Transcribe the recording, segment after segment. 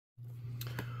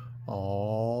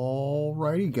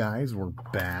Alrighty guys, we're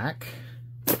back.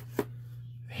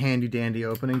 Handy dandy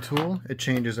opening tool. It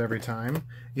changes every time.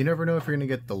 You never know if you're going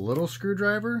to get the little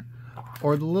screwdriver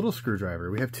or the little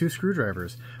screwdriver. We have two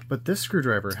screwdrivers, but this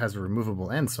screwdriver has a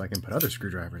removable end so I can put other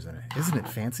screwdrivers in it. Isn't it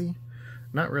fancy?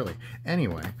 Not really.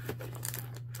 Anyway,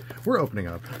 we're opening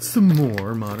up some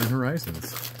more Modern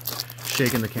Horizons.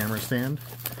 Shaking the camera stand.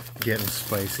 Getting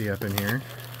spicy up in here.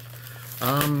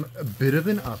 A bit of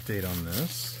an update on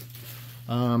this.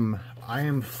 I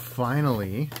am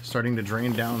finally starting to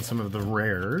drain down some of the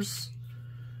rares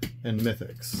and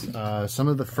mythics. Some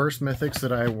of the first mythics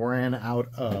that I ran out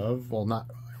of, well, not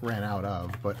ran out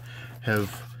of, but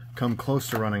have come close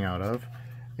to running out of,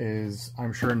 is,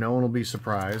 I'm sure no one will be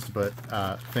surprised, but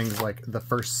things like the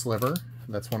first Sliver.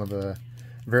 That's one of the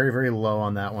very, very low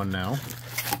on that one now.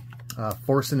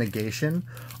 Force and Negation,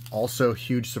 also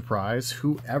huge surprise.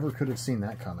 Whoever could have seen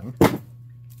that coming?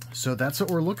 So that's what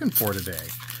we're looking for today.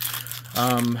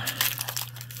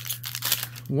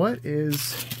 What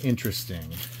is interesting?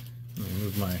 Let me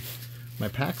move my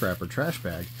pack wrapper trash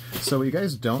bag. So what you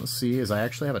guys don't see is I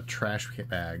actually have a trash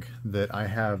bag that I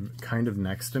have kind of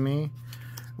next to me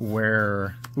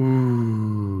where,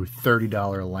 ooh,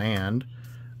 $30 land.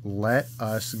 Let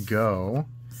us go.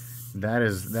 That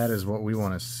is what we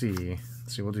want to see.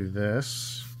 Let's see, we'll do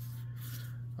this.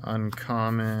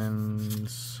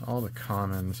 Uncommons, all the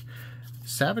commons.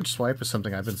 Savage Swipe is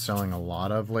something I've been selling a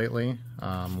lot of lately.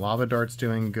 Lava Dart's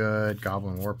doing good.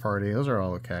 Goblin War Party, those are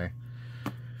all okay.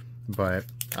 But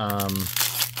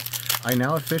I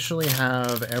now officially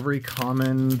have every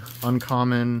common,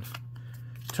 uncommon,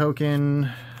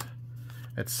 token,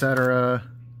 etc.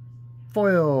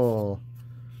 Foil.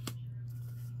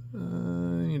 I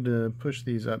need to push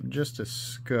these up just a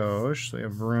skosh so we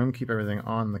have room, keep everything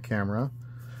on the camera.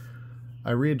 I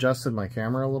readjusted my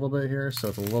camera a little bit here, so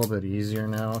it's a little bit easier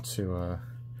now to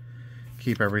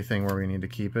keep everything where we need to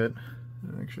keep it.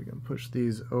 I'm actually going to push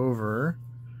these over,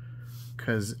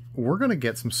 because we're going to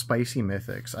get some spicy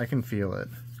mythics. I can feel it.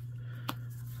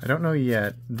 I don't know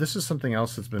yet. This is something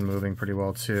else that's been moving pretty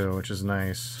well too, which is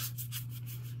nice.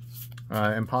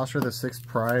 Imposter the Sixth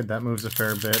Pride, that moves a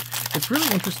fair bit. It's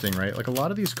really interesting, right? Like, a lot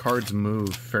of these cards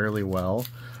move fairly well.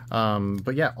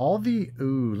 But yeah, all the,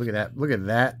 ooh, look at that, look at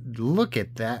that, look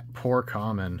at that poor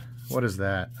common. What is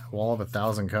that? Wall of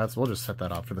 1,000 Cuts? We'll just set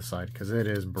that off to the side because it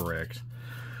is bricked.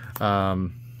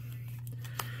 The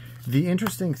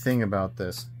interesting thing about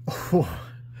this,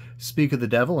 speak of the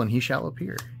devil and he shall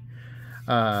appear,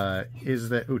 is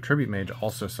that, ooh, Tribute Mage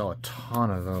also sell a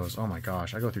ton of those. Oh my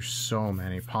gosh, I go through so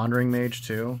many. Pondering Mage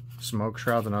too. Smoke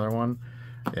Shroud's another one.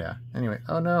 Yeah, anyway,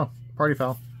 oh no, party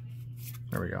foul.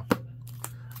 There we go.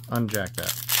 Unjack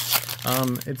that.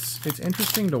 It's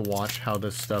interesting to watch how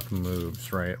this stuff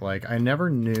moves, right? Like, I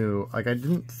never knew, like, I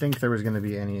didn't think there was going to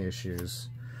be any issues.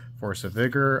 Force of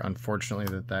Vigor, unfortunately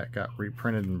that got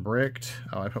reprinted and bricked.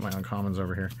 Oh, I put my uncommons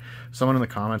over here. Someone in the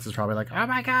comments is probably like, oh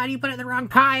my god, you put it in the wrong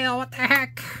pile, what the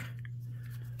heck?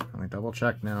 Let me double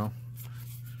check now.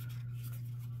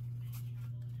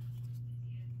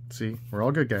 See, we're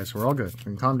all good, guys, we're all good. We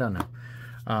can calm down now.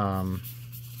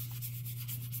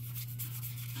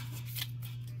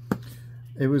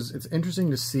 It's interesting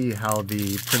to see how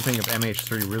the printing of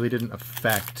MH3 really didn't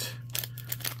affect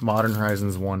Modern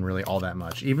Horizons 1 really all that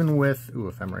much. Even with,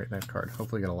 ooh, Ephemerate, nice card.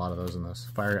 Hopefully get a lot of those in this.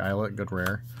 Fiery Islet, good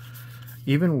rare.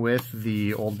 Even with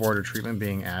the old border treatment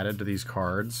being added to these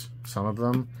cards, some of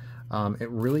them, it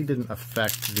really didn't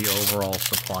affect the overall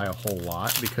supply a whole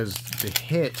lot, because to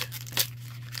hit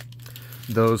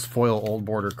those foil old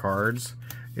border cards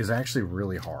is actually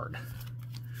really hard.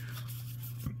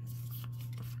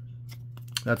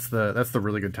 That's the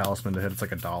really good talisman to hit. It's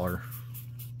like $1.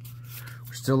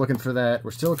 We're still looking for that. We're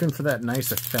still looking for that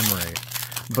nice Ephemerate.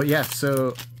 But yeah,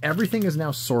 so everything is now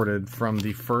sorted from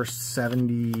the first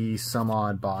 70 some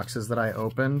odd boxes that I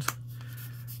opened,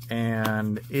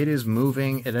 and it is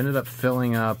moving. It ended up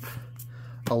filling up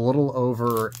a little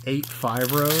over 8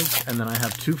 5-rows, and then I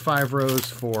have 2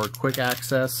 5-rows for quick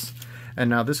access. And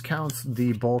now this counts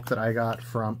the bulk that I got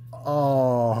from,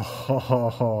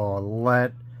 oh,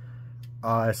 let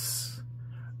us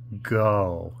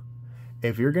go.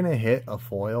 If you're gonna hit a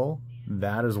foil,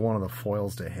 that is one of the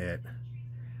foils to hit.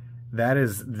 That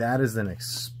is an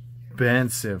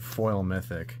expensive foil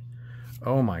mythic.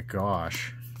 Oh my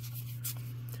gosh,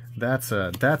 that's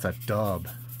a dub.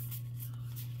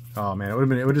 Oh man, it would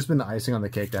have just been the icing on the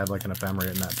cake to have like an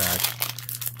Ephemerate in that pack.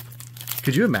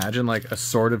 Could you imagine like a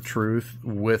Sword of Truth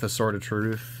with a Sword of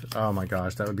Truth? Oh my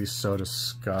gosh, that would be so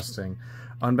disgusting.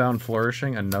 Unbound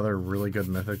Flourishing, another really good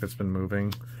mythic that's been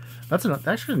moving. That's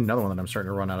actually another one that I'm starting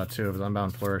to run out of too, is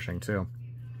Unbound Flourishing too.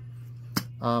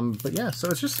 But yeah, so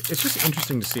it's just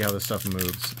interesting to see how this stuff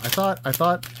moves. I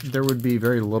thought there would be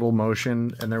very little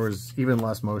motion, and there was even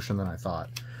less motion than I thought,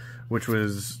 which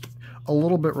was a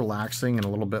little bit relaxing and a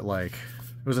little bit like,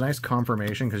 it was a nice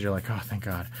confirmation, because you're like, oh, thank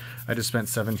God, I just spent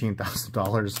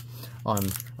 $17,000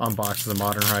 on boxes of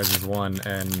Modern Horizons 1,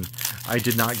 and I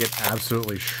did not get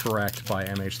absolutely shreked by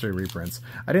MH3 reprints.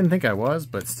 I didn't think I was,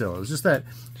 but still, it was just that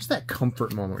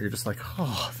comfort moment where you're just like,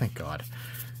 oh, thank God.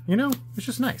 You know, it's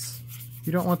just nice.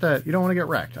 You don't want that. You don't want to get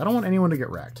wrecked. I don't want anyone to get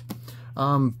wrecked.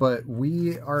 But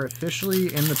we are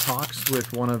officially in the talks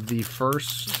with one of the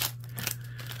first.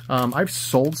 I've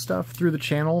sold stuff through the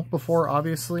channel before,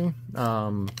 obviously.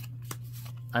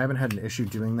 I haven't had an issue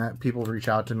doing that. People reach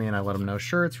out to me and I let them know,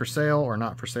 sure, it's for sale or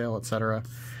not for sale, etc.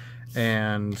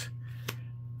 And,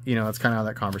 you know, that's kind of how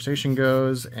that conversation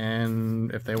goes.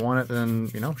 And if they want it,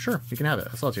 then, you know, sure, you can have it.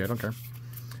 I'll sell it to you. I don't care.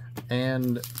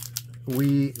 And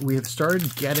we have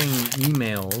started getting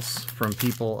emails from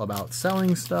people about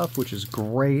selling stuff, which is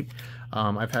great.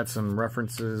 I've had some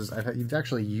references. You've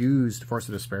actually used Force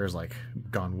of Despair has like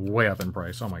gone way up in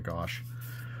price. Oh my gosh.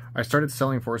 I started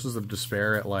selling Forces of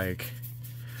Despair at like,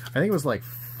 I think it was like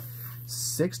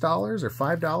 $6 or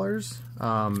 $5.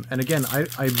 And again,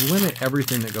 I limit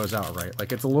everything that goes out, right?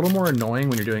 Like, it's a little more annoying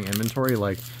when you're doing inventory.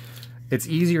 Like, it's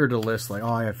easier to list like,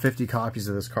 oh, I have 50 copies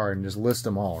of this card and just list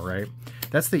them all, right?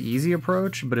 That's the easy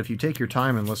approach. But if you take your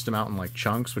time and list them out in like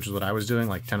chunks, which is what I was doing,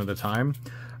 like 10 at a time,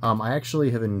 I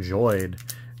actually have enjoyed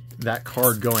that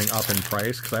card going up in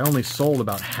price, because I only sold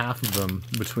about half of them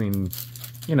between,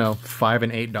 you know, $5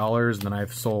 and $8, and then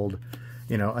I've sold,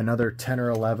 you know, another 10 or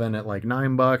 11 at like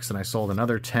 $9, and I sold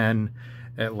another 10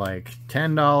 at like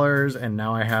 $10, and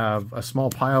now I have a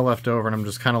small pile left over, and I'm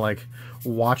just kind of like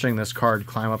watching this card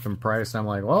climb up in price, and I'm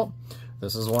like, well,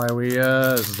 this is why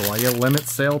this is why you limit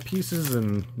sale pieces,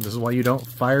 and this is why you don't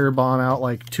firebomb out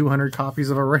like 200 copies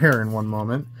of a rare in one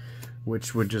moment,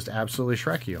 which would just absolutely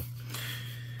shrek you.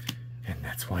 And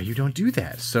that's why you don't do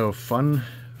that. So fun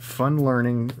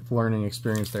learning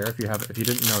experience there. If you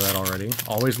didn't know that already,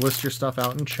 always list your stuff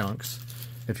out in chunks.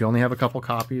 If you only have a couple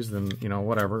copies, then, you know,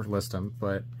 whatever, list them.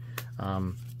 But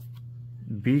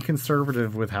be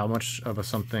conservative with how much of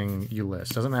something you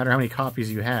list. Doesn't matter how many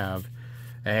copies you have.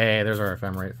 Hey, there's our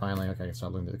ephemerate finally. Okay, I can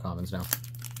stop looking at the comments now.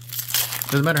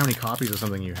 Doesn't matter how many copies of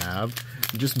something you have.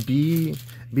 Just be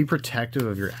protective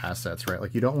of your assets, right?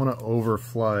 Like, you don't want to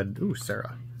overflood. Ooh,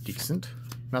 Sarah, decent.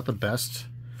 Not the best,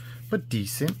 but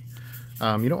decent.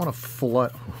 You don't want to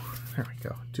flood. Ooh, there we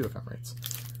go. 2 ephemerates.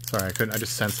 Sorry, I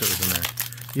just sensed it was in there.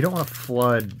 You don't want to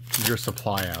flood your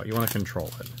supply out. You want to control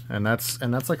it, and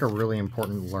that's like a really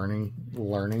important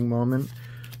learning moment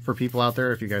for people out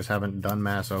there. If you guys haven't done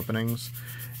mass openings,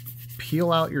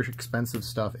 peel out your expensive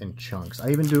stuff in chunks. I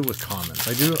even do it with commons.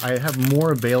 I have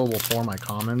more available for my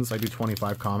commons. I do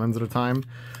 25 commons at a time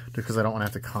because I don't want to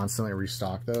have to constantly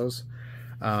restock those.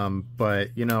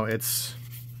 But you know, it's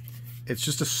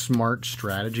just a smart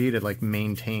strategy to like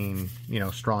maintain, you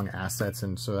know, strong assets,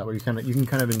 and so that way you can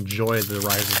kind of enjoy the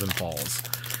rises and falls.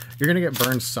 You're gonna get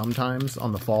burned sometimes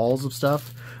on the falls of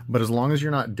stuff, but as long as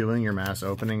you're not doing your mass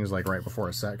openings like right before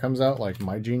a set comes out, like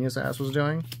my genius ass was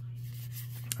doing,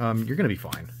 you're gonna be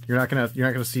fine. You're not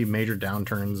gonna see major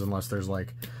downturns unless there's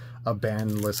like a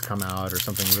banned list come out or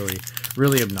something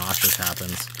really obnoxious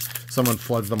happens. Someone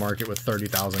floods the market with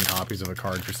 30,000 copies of a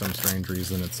card for some strange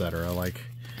reason, etc. Like,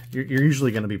 you're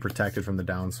usually going to be protected from the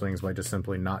downswings by just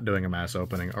simply not doing a mass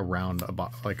opening around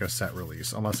like a set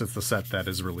release, unless it's the set that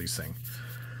is releasing.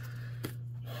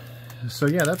 So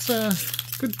yeah, that's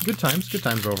good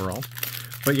times overall.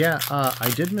 But yeah,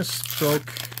 I did misspoke.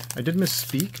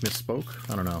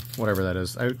 I don't know, whatever that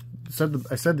is. I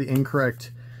said the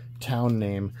incorrect town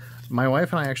name. My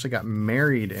wife and I actually got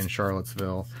married in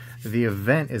Charlottesville. The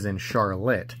event is in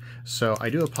Charlotte, so I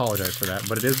do apologize for that,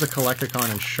 but it is the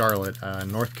Collecticon in Charlotte,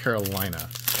 North Carolina.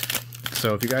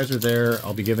 So if you guys are there,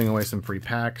 I'll be giving away some free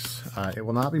packs. It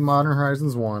will not be Modern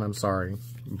Horizons 1, I'm sorry,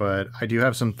 but I do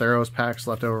have some Theros packs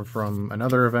left over from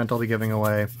another event I'll be giving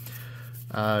away.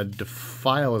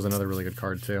 Defile is another really good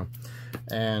card too.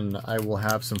 And I will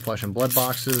have some Flesh and Blood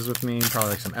boxes with me,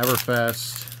 probably like some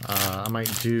Everfest. I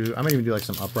might even do like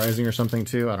some Uprising or something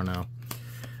too, I don't know.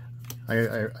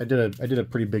 I did a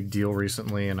pretty big deal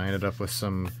recently, and I ended up with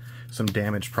some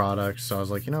damaged products, so I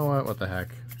was like, you know what the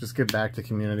heck, just give back to the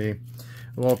community.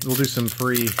 We'll do some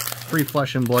free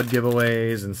Flesh and Blood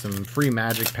giveaways and some free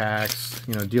Magic packs,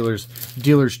 you know,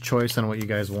 dealer's choice on what you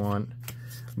guys want.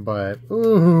 But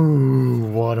ooh,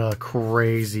 what a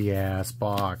crazy ass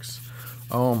box.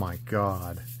 Oh my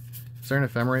god. Is there an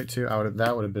ephemerate too?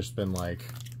 That would have just been like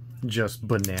just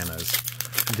bananas.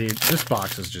 This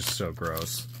box is just so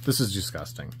gross. This is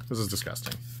disgusting. This is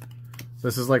disgusting.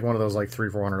 This is like one of those like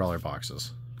 $300-400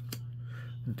 boxes.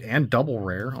 And double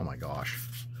rare. Oh my gosh.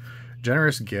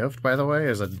 Generous gift, by the way,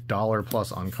 is $1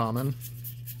 plus uncommon.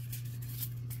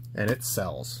 And it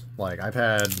sells. Like, I've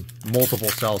had multiple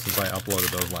sells since I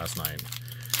uploaded those last night.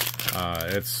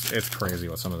 It's crazy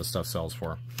what some of this stuff sells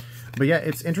for. But yeah,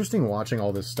 it's interesting watching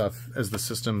all this stuff as the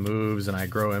system moves and I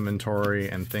grow inventory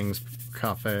and things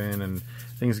cuff in and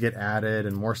things get added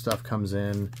and more stuff comes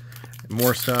in,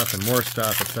 more stuff,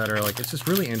 etc. Like, it's just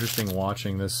really interesting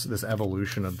watching this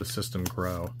evolution of the system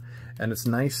grow. And it's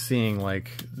nice seeing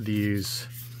like these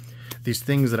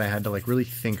things that I had to like really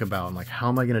think about and like, how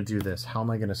am I going to do this? How am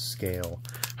I going to scale?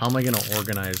 How am I going to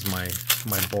organize my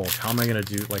bulk? How am I going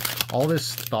to do like all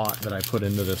this thought that I put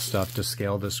into this stuff to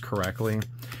scale this correctly?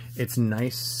 It's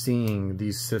nice seeing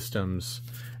these systems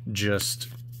just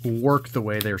work the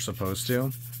way they're supposed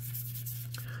to.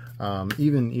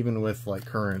 Even with like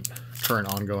current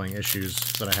ongoing issues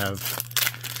that I have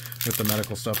with the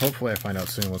medical stuff. Hopefully I find out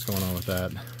soon what's going on with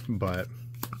that, but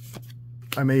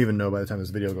I may even know by the time this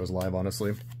video goes live,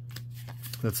 honestly.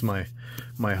 That's my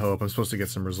hope. I'm supposed to get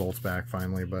some results back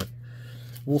finally, but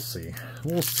we'll see.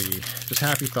 We'll see. Just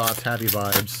happy thoughts, happy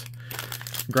vibes.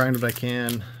 Grind what I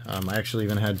can. I actually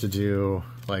even had to do,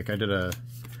 like, I did a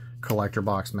collector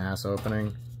box mass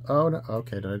opening. Oh, no,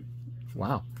 okay,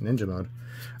 wow, ninja mode.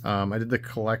 I did the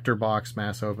collector box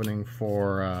mass opening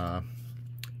for,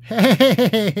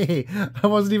 hey, I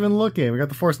wasn't even looking. We got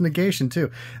the Force Negation,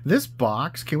 too. This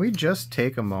box, can we just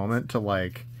take a moment to,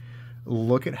 like,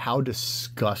 look at how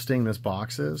disgusting this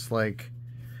box is? Like,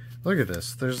 look at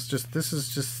this. This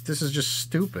is just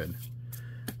stupid.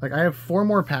 Like, I have 4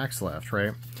 more packs left,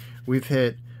 right? We've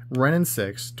hit Renin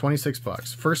 6, 26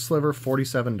 bucks. First Sliver,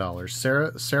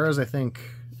 $47. Sarah's, I think,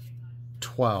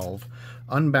 12.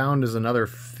 Unbound is another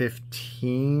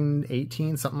 15,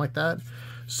 18, something like that.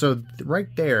 So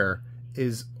right there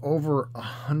is over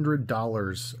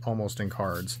 $100 almost in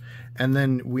cards. And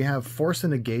then we have Force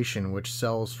and Negation, which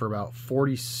sells for about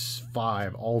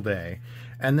 $45 all day.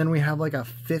 And then we have like a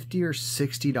 $50 or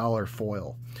 $60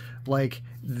 foil. Like,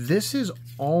 this is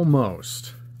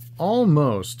almost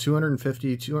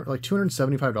 $250, like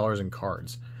 $275 in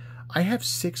cards. I have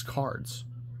 6 cards.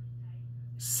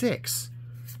 6.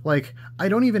 Like, I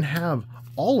don't even have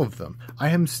all of them. I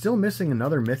am still missing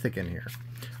another mythic in here.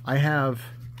 I have,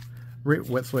 wait,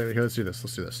 let's do this.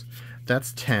 Let's do this.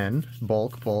 That's 10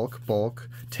 bulk,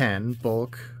 10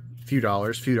 bulk, few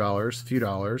dollars, bulk,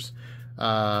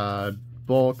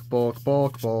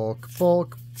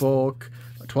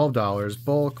 $12,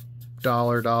 bulk,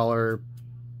 dollar,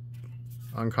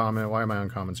 uncommon. Why are my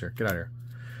uncommons here? Get out of here.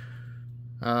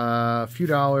 Few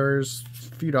dollars,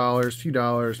 $10,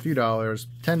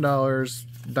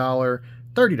 dollar,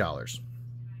 $30.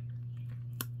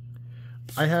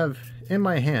 I have in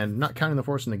my hand, not counting the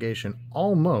Force of Negation,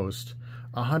 almost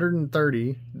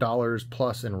 $130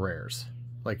 plus in rares.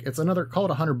 Like, it's another,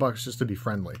 call it $100 just to be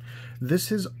friendly.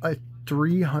 This is a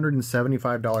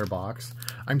 $375 box.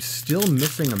 I'm still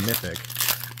missing a mythic,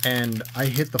 and I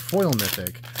hit the foil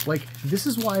mythic. Like, this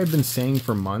is why I've been saying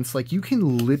for months, like, you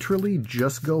can literally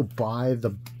just go buy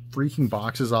the freaking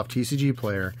boxes off TCG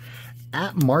Player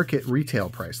at market retail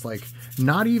price. Like,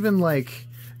 not even like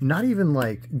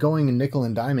going and nickel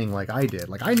and diming like I did.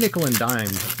 Like, I nickel and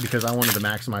dimed because I wanted to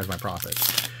maximize my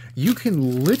profits. You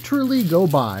can literally go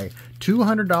buy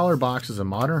 $200 boxes of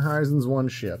Modern Horizons 1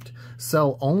 shipped,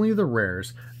 sell only the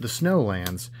rares, the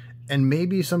Snowlands, and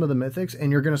maybe some of the mythics,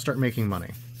 and you're going to start making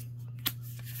money.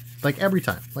 Like, every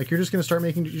time. Like, you're just going to start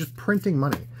making, just printing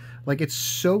money. Like, it's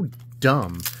so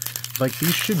dumb. Like,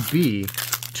 these should be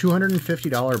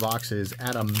 $250 boxes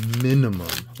at a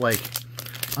minimum. Like,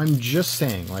 I'm just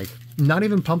saying, like, not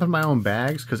even pumping my own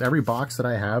bags, because every box that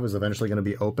I have is eventually going to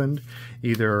be opened,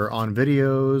 either on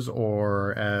videos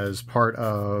or as part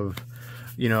of,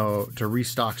 you know, to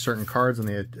restock certain cards in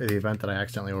the event that I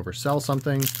accidentally oversell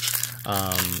something.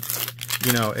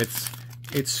 You know, it's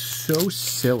so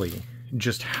silly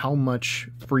just how much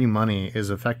free money is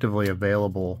effectively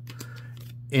available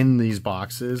in these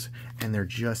boxes, and they're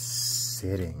just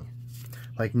sitting.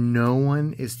 Like, no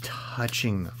one is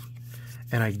touching them.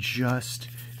 And I just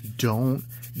don't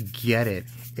get it.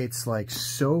 It's like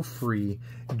so free.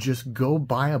 Just go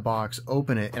buy a box,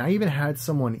 open it. And I even had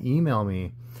someone email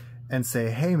me and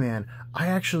say, hey man, I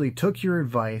actually took your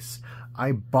advice.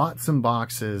 I bought some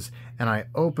boxes and I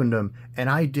opened them and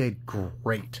I did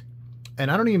great.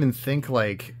 And I don't even think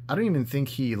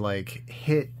he like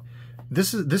hit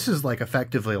this is like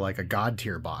effectively like a god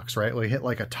tier box, right? We hit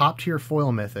like a top tier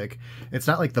foil mythic. It's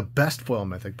not like the best foil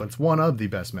mythic, but it's one of the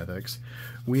best mythics.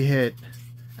 We hit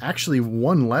actually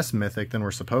one less mythic than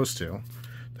we're supposed to.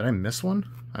 Did I miss one?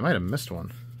 I might have missed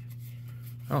one.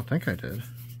 I don't think I did.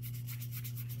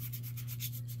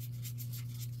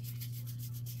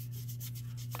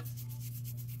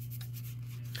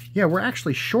 Yeah, we're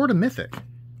actually short a mythic.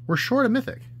 We're short a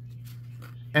mythic.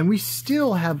 And we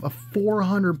still have a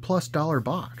 $400+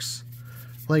 box.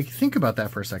 Like, think about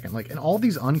that for a second. Like, and all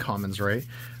these uncommons, right?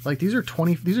 Like, these are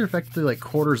effectively like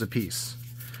quarters a piece.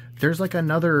 There's like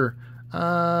another,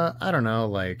 I don't know,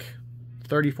 like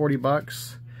 30, 40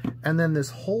 bucks. And then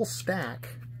this whole stack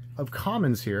of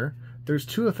commons here, there's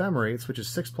 2 ephemerates, which is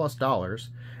 $6+.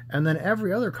 And then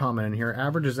every other common in here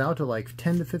averages out to like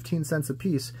 10 to 15 cents a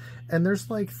piece. And there's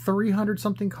like 300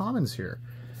 something commons here.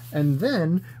 And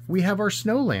then we have our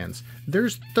snowlands.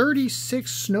 There's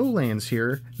 36 snowlands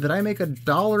here that I make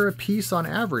 $1 a piece on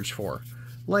average for.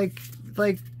 Like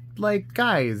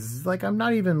guys, like I'm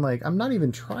not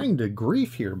even trying to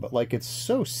grief here, but like it's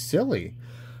so silly.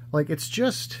 Like it's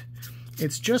just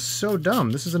so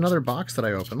dumb. This is another box that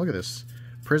I opened. Look at this.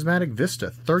 Prismatic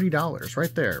Vista, $30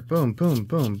 right there. Boom, boom,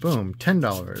 boom, boom.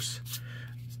 $10.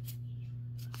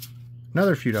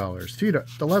 Another few dollars,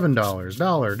 $11,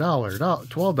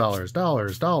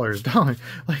 $12, $dollar.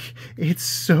 Like, it's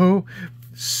so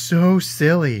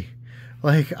silly.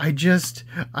 Like, I just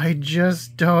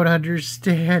don't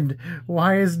understand.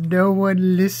 Why is no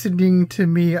one listening to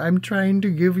me? I'm trying to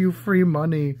give you free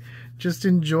money. Just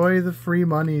enjoy the free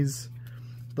monies.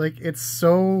 Like, it's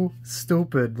so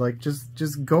stupid. Like,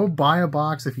 just go buy a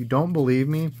box if you don't believe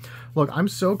me. Look, I'm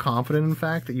so confident, in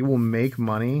fact, that you will make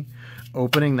money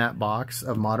opening that box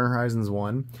of Modern Horizons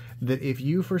 1, that if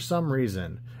you, for some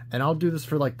reason, and I'll do this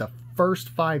for like the first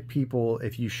 5 people,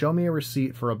 if you show me a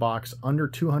receipt for a box under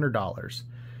 $200,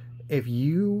 if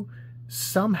you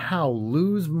somehow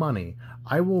lose money,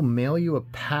 I will mail you a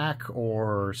pack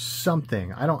or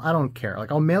something. I don't care.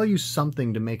 Like, I'll mail you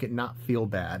something to make it not feel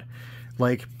bad.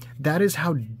 Like, that is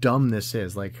how dumb this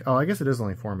is. Like, oh, I guess it is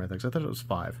only 4 mythics. I thought it was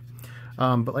 5.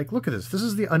 But like, look at this. This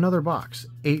is another box.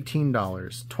 $18,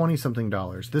 $20-something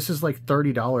dollars. This is like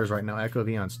 $30 right now. Echo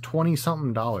Vions,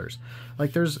 $20-something dollars.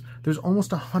 Like, there's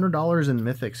almost $100 in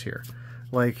mythics here.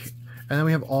 Like, and then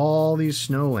we have all these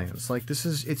snowlands. Like,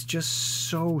 it's just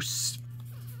so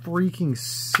freaking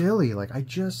silly. Like, I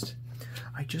just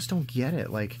don't get it.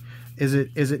 Like, is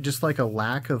it just like a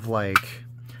lack of like,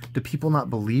 do people not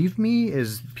believe me?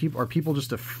 Are people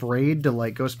just afraid to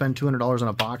like go spend $200 on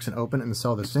a box and open it and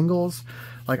sell the singles?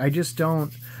 Like, I just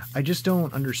don't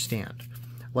understand.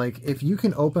 Like, if you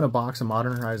can open a box of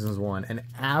Modern Horizons 1 and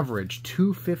average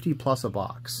 $250+ a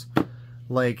box,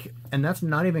 like, and that's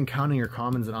not even counting your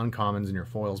commons and uncommons and your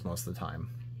foils most of the time.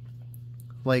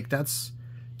 Like, that's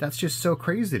just so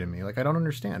crazy to me. Like, I don't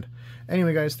understand.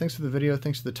 Anyway, guys, thanks for the video.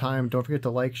 Thanks for the time. Don't forget to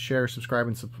like, share, subscribe,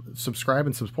 and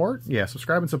support. Yeah,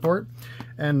 subscribe and support.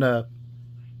 And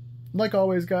like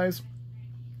always, guys,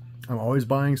 I'm always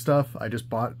buying stuff. I just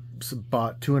bought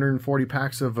 240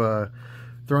 packs of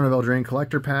Throne of Eldraine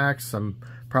collector packs. I'm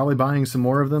probably buying some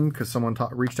more of them because someone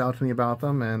reached out to me about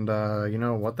them. And, you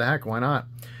know, what the heck? Why not?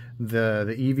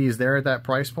 The EV is there at that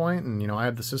price point, and you know, I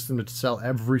have the system to sell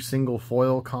every single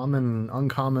foil, common,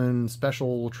 uncommon,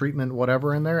 special treatment,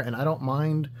 whatever in there, and I don't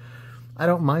mind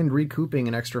recouping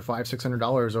an extra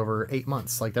 $500-600 over 8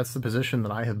 months. Like, that's the position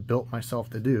that I have built myself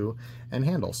to do and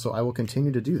handle. So I will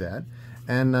continue to do that,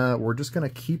 and we're just gonna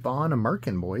keep on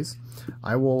American, boys.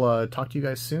 I will talk to you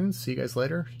guys soon. See you guys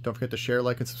later. Don't forget to share,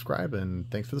 like, and subscribe, and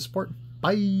thanks for the support.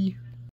 Bye.